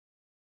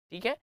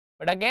 ठीक है.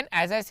 But again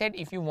as I said,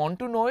 if you want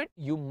to know it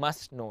you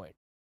must know it,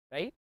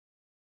 right.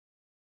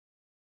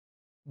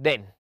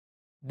 Then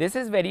this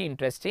is very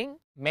interesting.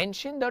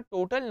 Mention the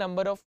total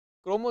number of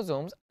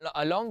chromosomes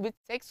along with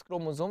sex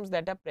chromosomes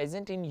that are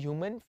present in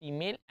human,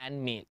 female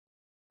and male.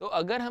 तो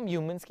अगर हम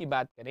humans की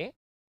बात करें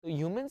तो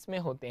humans में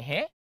होते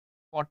हैं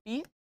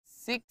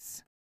 46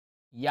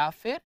 या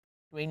फिर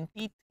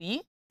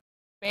 23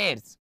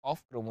 pairs of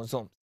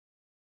chromosomes.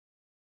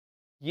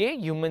 ये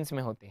humans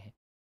में होते हैं.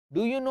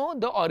 Do you know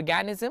the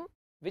organism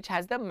which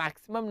has the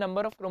maximum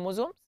number of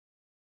chromosomes?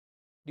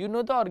 Do you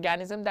know the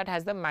organism that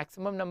has the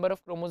maximum number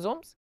of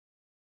chromosomes?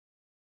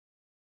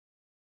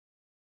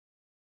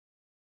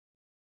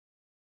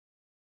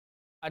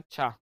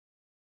 अच्छा,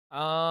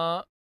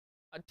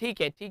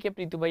 ठीक है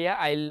प्रीतु भैया,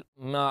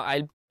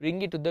 I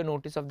bring it to the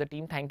notice of the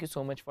team. Thank you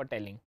so much for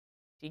telling.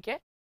 ठीक है.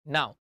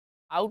 Now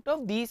out of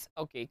these,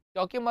 okay,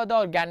 talking about the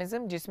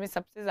organism जिसमें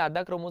सबसे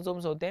ज्यादा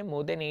chromosomes होते हैं,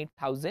 मोर देन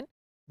 8,000,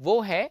 वो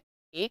है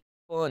एक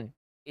fern.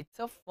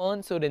 It's a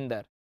fern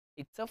Surinder.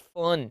 It's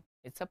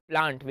a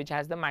plant which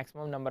has the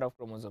maximum number of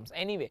chromosomes.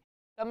 Anyway,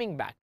 coming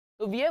back,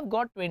 so we have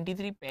got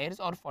 23 pairs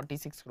or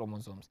 46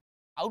 chromosomes.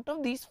 Out of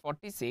these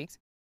 46,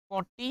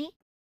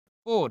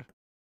 44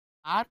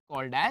 are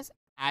called as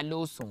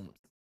allosomes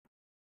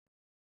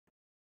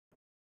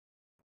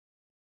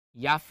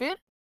या फिर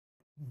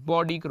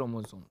body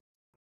chromosome.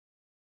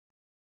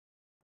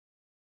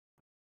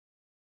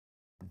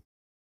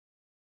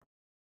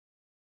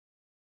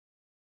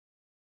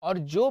 और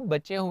जो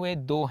बचे हुए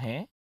 2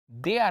 हैं,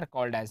 they are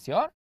called as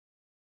your,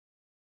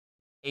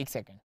 एक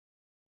second,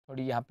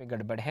 थोड़ी यहाँ पे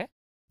गड़बड़ है,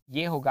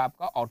 ये होगा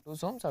आपका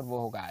ऑटोसोम्स और वो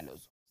होगा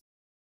एलोसोम्स.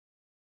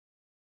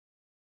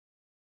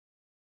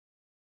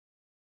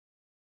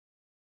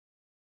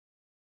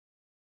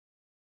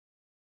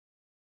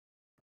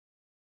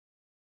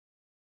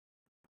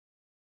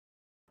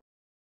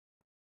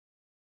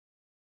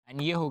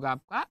 एंड ये होगा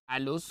आपका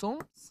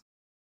एलोसोम्स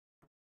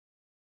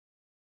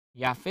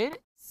या फिर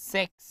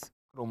सेक्स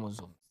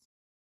क्रोमोसोम्स.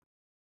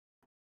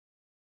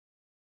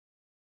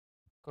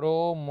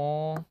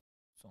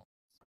 क्रोमोसोम.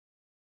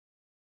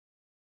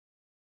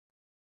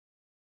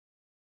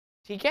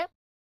 ठीक है.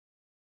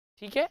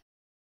 ठीक है.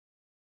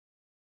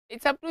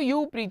 It's up to you,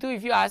 Preetu.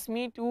 If you ask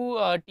me to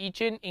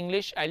teach in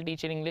English, I'll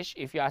teach in English.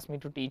 If you ask me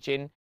to teach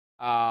in,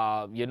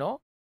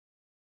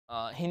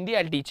 Hindi,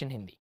 I'll teach in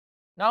Hindi.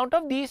 Now, out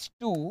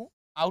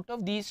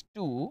of these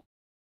two,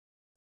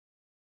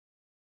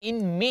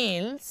 in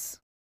males,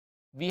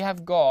 we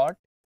have got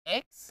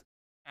X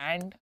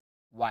and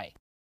Y,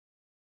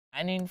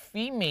 and in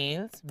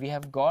females we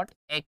have got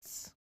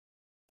X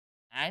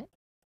and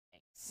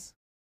X.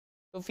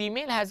 So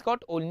female has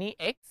got only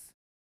X,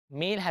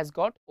 male has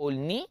got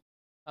only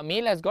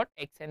male has got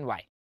X and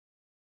Y.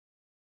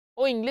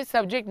 Oh, English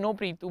subject, no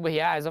Preetu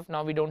bhaiya, as of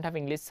now we don't have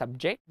English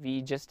subject,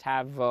 we just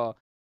have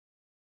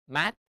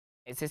math,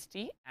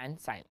 SST and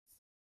science.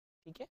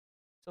 Okay.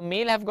 So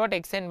male have got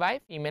X and Y,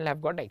 female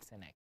have got X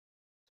and X.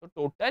 So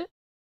total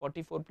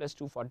 44 plus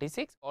 2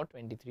 46 or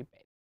 23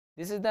 pairs.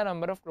 This is the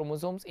number of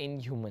chromosomes in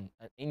humans.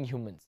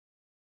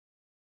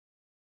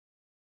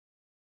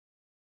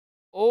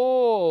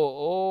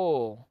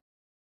 Oh,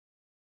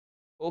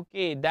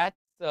 okay, that's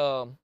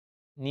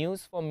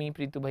news for me,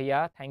 Preetu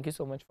bhaiya. Thank you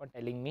so much for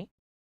telling me.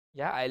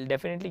 Yeah, I'll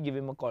definitely give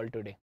him a call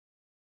today.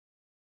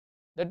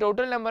 The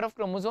total number of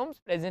chromosomes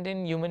present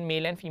in human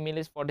male and female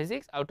is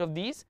 46. Out of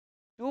these,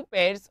 two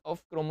pairs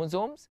of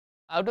chromosomes,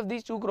 out of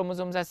these two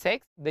chromosomes are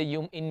sex.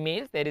 In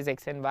males there is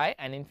X and Y,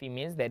 and in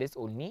females there is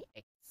only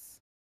X.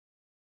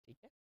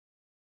 Okay.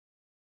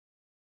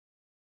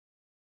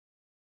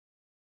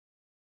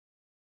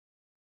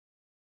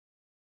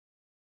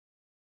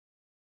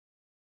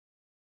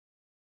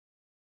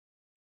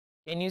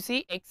 Can you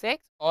see XX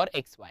or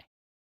XY?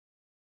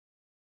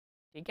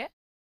 Okay.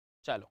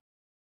 Chalo.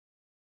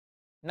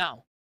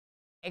 Now,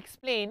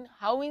 explain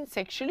how in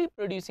sexually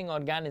producing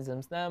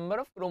organisms the number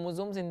of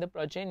chromosomes in the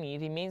progeny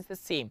remains the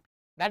same.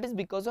 That is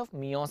because of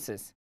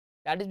meiosis.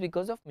 That is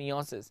because of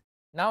meiosis.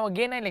 Now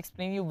again I'll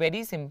explain you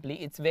very simply.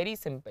 It's very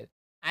simple.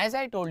 As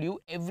I told you,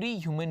 every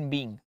human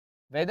being,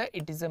 whether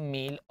it is a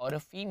male or a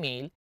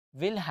female,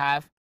 will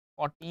have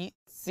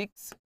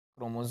 46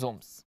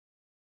 chromosomes.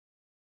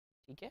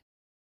 Okay.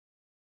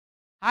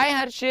 Hi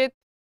Harshit,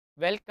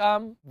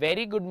 welcome,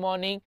 very good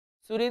morning.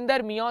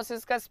 Surinder,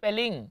 meiosis का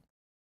spelling.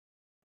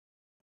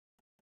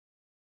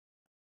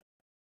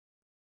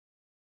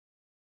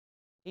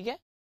 ठीक है.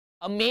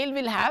 A male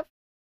will have,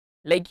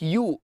 like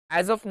you,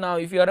 as of now,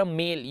 if you are a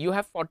male, you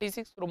have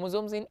 46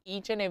 chromosomes in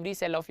each and every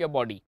cell of your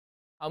body.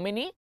 How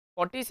many?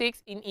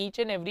 46 in each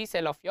and every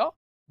cell of your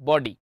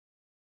body.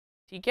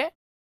 ठीक है.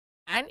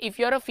 And if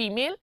you are a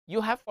female,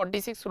 you have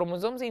 46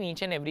 chromosomes in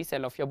each and every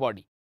cell of your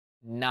body.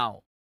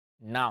 Now,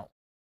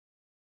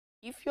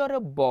 if you are a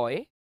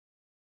boy,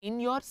 in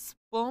your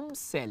sperm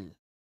cell,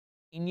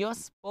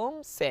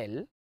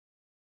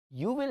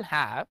 you will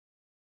have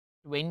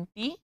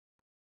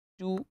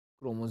 22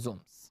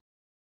 chromosomes,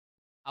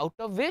 out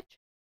of which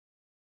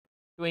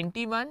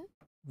 21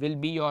 will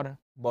be your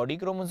body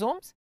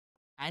chromosomes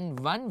and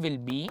 1 will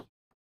be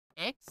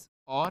X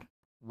और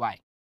Y.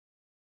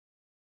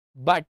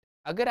 But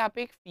अगर आप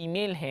एक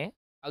female हैं,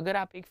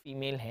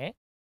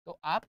 तो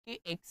आपके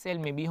X cell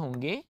में भी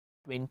होंगे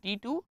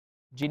 22,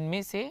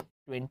 जिनमें से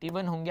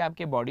 21 होंगे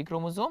आपके बॉडी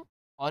क्रोमोसोम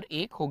और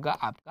एक होगा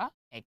आपका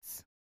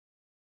X.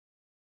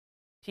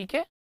 ठीक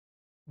है.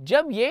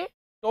 जब ये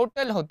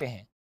टोटल होते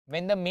हैं,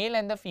 when the male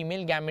and the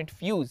female gamete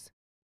fuse,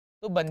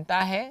 तो बनता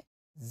है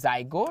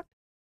zygote,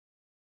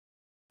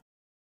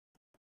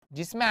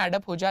 जिसमें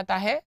एडअप हो जाता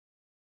है,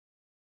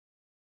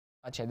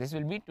 अच्छा दिस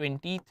विल बी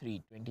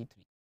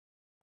 23.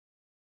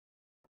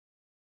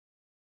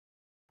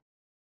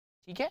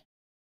 ठीक है.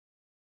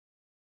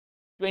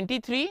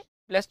 23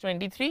 प्लस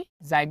 23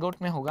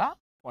 zygote में होगा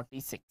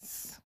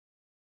 46.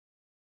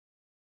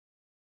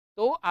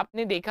 तो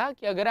आपने देखा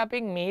कि अगर आप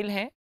एक मेल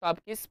हैं तो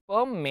आपके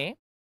स्पर्म में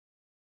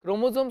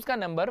क्रोमोसोम्स का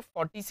नंबर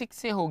 46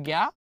 से हो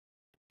गया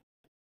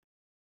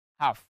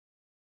हाफ,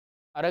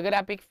 और अगर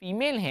आप एक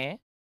फीमेल हैं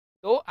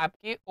तो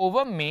आपके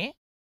ओवम में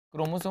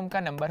क्रोमोसोम का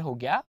नंबर हो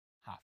गया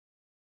half.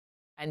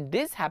 And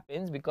this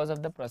happens because of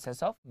the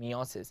process of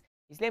meiosis.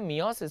 इसलिए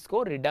मियोसिस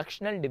को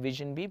रिडक्शनल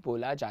डिवीजन भी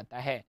बोला जाता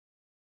है.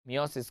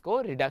 मियोसिस को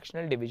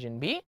रिडक्शनल डिवीजन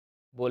भी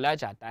बोला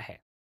जाता है.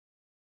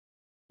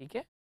 ठीक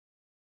है.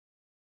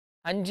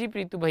 हाँ जी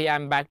प्रीतु भैया, I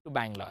am back to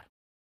Bangalore.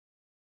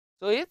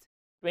 So is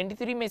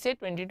 23 में से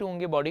 22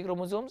 होंगे बॉडी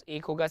क्रोमोसोम्स,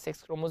 एक होगा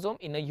sex chromosome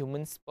in a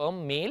human sperm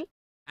mail,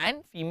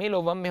 and female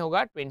ovum में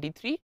होगा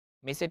 23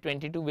 में से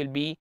 22 will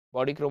be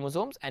body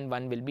chromosomes and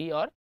 1 will be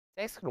your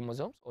sex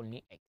chromosomes,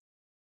 only X.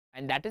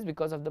 And that is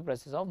because of the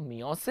process of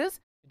meiosis,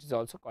 which is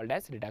also called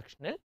as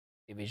reductional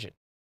division.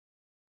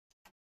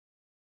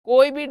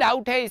 कोई भी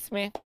doubt है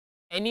इसमें?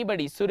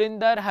 Anybody?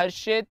 Surinder,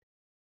 हर्षित,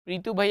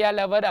 प्रीतु भैया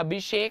lover,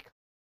 Abhishek.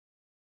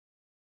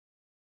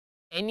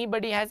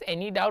 Anybody has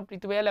any doubt?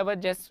 Preetu bhaiya lover,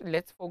 just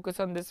let's focus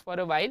on this for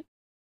a while.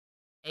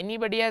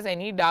 Anybody has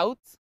any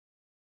doubts?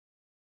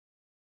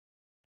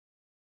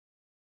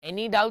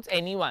 Any doubts?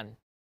 Anyone?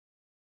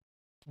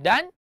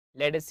 Done?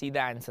 Let us see the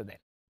answer then.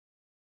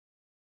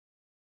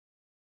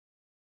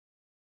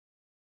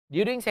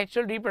 During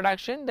sexual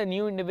reproduction, the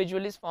new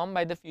individual is formed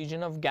by the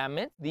fusion of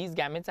gametes. These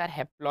gametes are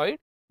haploid.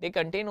 They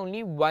contain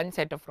only one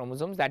set of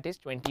chromosomes, that is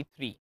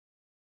 23.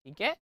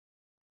 Okay?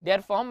 They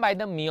are formed by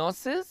the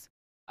meiosis.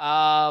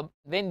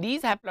 When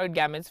these haploid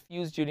gametes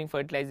fuse during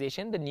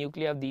fertilization, the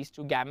nuclei of these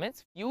two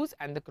gametes fuse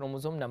and the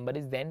chromosome number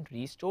is then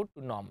restored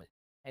to normal.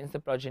 Hence, the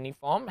progeny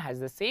formed has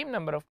the same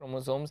number of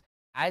chromosomes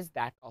as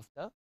that of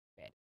the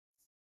parents.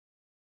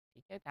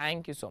 ठीक है,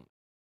 thank you so much.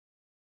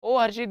 O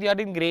Harshit, you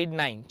are in grade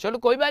 9, चलो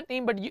कोई बात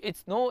नहीं, but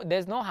it's no,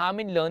 there is no harm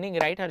in learning,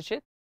 right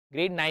Harshit?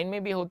 Grade 9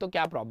 में भी हो तो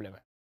क्या प्रॉब्लम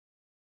है?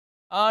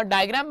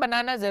 डायग्राम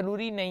बनाना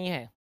जरूरी नहीं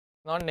है,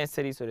 नॉट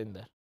नेसेसरी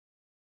सुरेंद्र,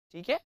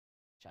 ठीक है।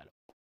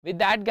 चलो विद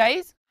दैट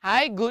गाइज,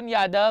 हाय गुण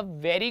Yadav,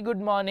 very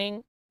good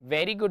morning,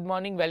 very good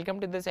morning, welcome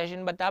to the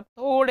session. बता आप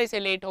थोड़े से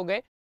लेट हो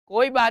गए,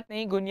 कोई बात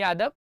नहीं गुण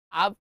यादव,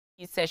 आप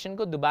इस सेशन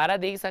को दोबारा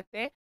देख सकते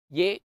हैं।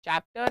 ये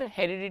चैप्टर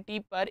हेरिडिटी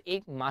पर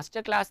एक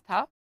मास्टर क्लास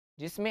था,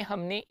 जिसमें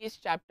हमने इस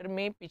चैप्टर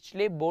में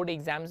पिछले बोर्ड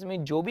एग्जाम्स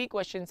में जो भी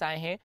क्वेश्चंस आए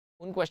हैं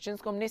उन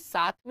क्वेश्चंस को हमने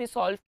साथ में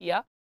सॉल्व किया,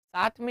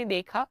 साथ में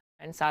देखा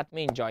एंड साथ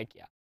में एंजॉय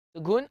किया।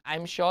 तो गुण, आई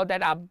एम श्योर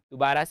दैट आप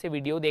दोबारा से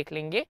वीडियो देख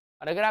लेंगे,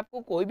 और अगर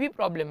आपको कोई भी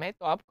प्रॉब्लम है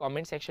तो आप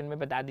कमेंट सेक्शन में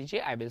बता दीजिए,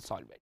 आई विल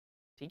सॉल्व इट,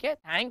 ठीक है।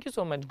 Thank you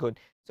so much good.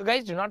 So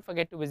guys, do not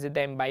forget to visit the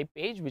imbibe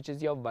page, which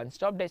is your one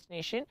stop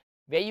destination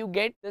where you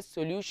get the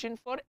solution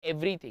for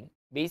everything.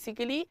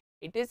 Basically,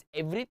 it is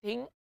everything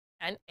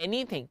and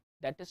anything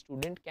that a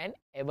student can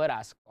ever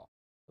ask for.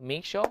 So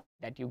make sure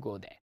that you go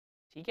there.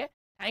 ठीक है,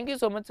 thank you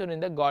so much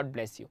Surinder, God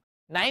bless you.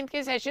 9th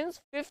के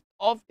sessions 5th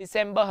of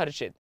December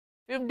Harshit,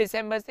 5th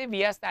December से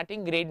we are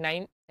starting grade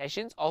 9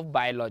 sessions of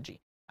biology.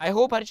 I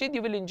hope Harshit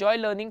you will enjoy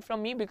learning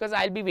from me, because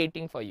I'll be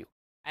waiting for you.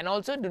 And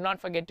also do not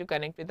forget to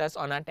connect with us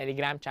on our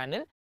Telegram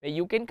channel, where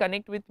you can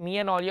connect with me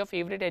and all your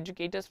favorite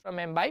educators from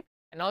Embibe.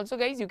 And also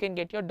guys, you can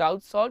get your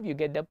doubts solved, you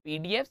get the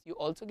PDFs, you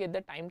also get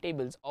the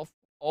timetables of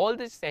all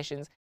the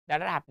sessions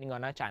that are happening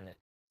on our channel.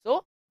 So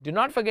do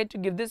not forget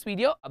to give this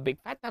video a big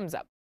fat thumbs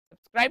up.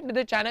 Subscribe to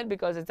the channel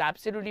because it's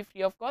absolutely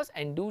free of cost,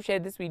 and do share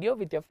this video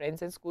with your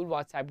friends and school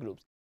WhatsApp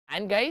groups.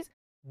 And guys,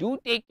 do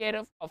take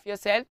care of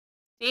yourself.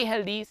 Stay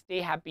healthy,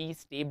 stay happy,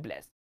 stay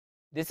blessed.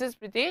 This is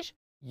Pritesh,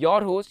 your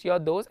host, your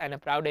dose,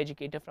 and a proud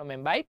educator from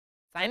Embibe,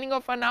 signing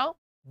off for now.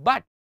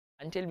 But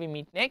until we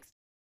meet next,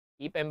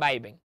 keep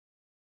imbibing.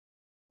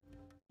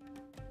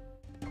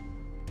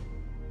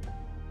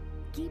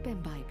 Keep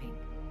imbibing.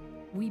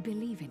 We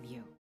believe in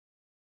you.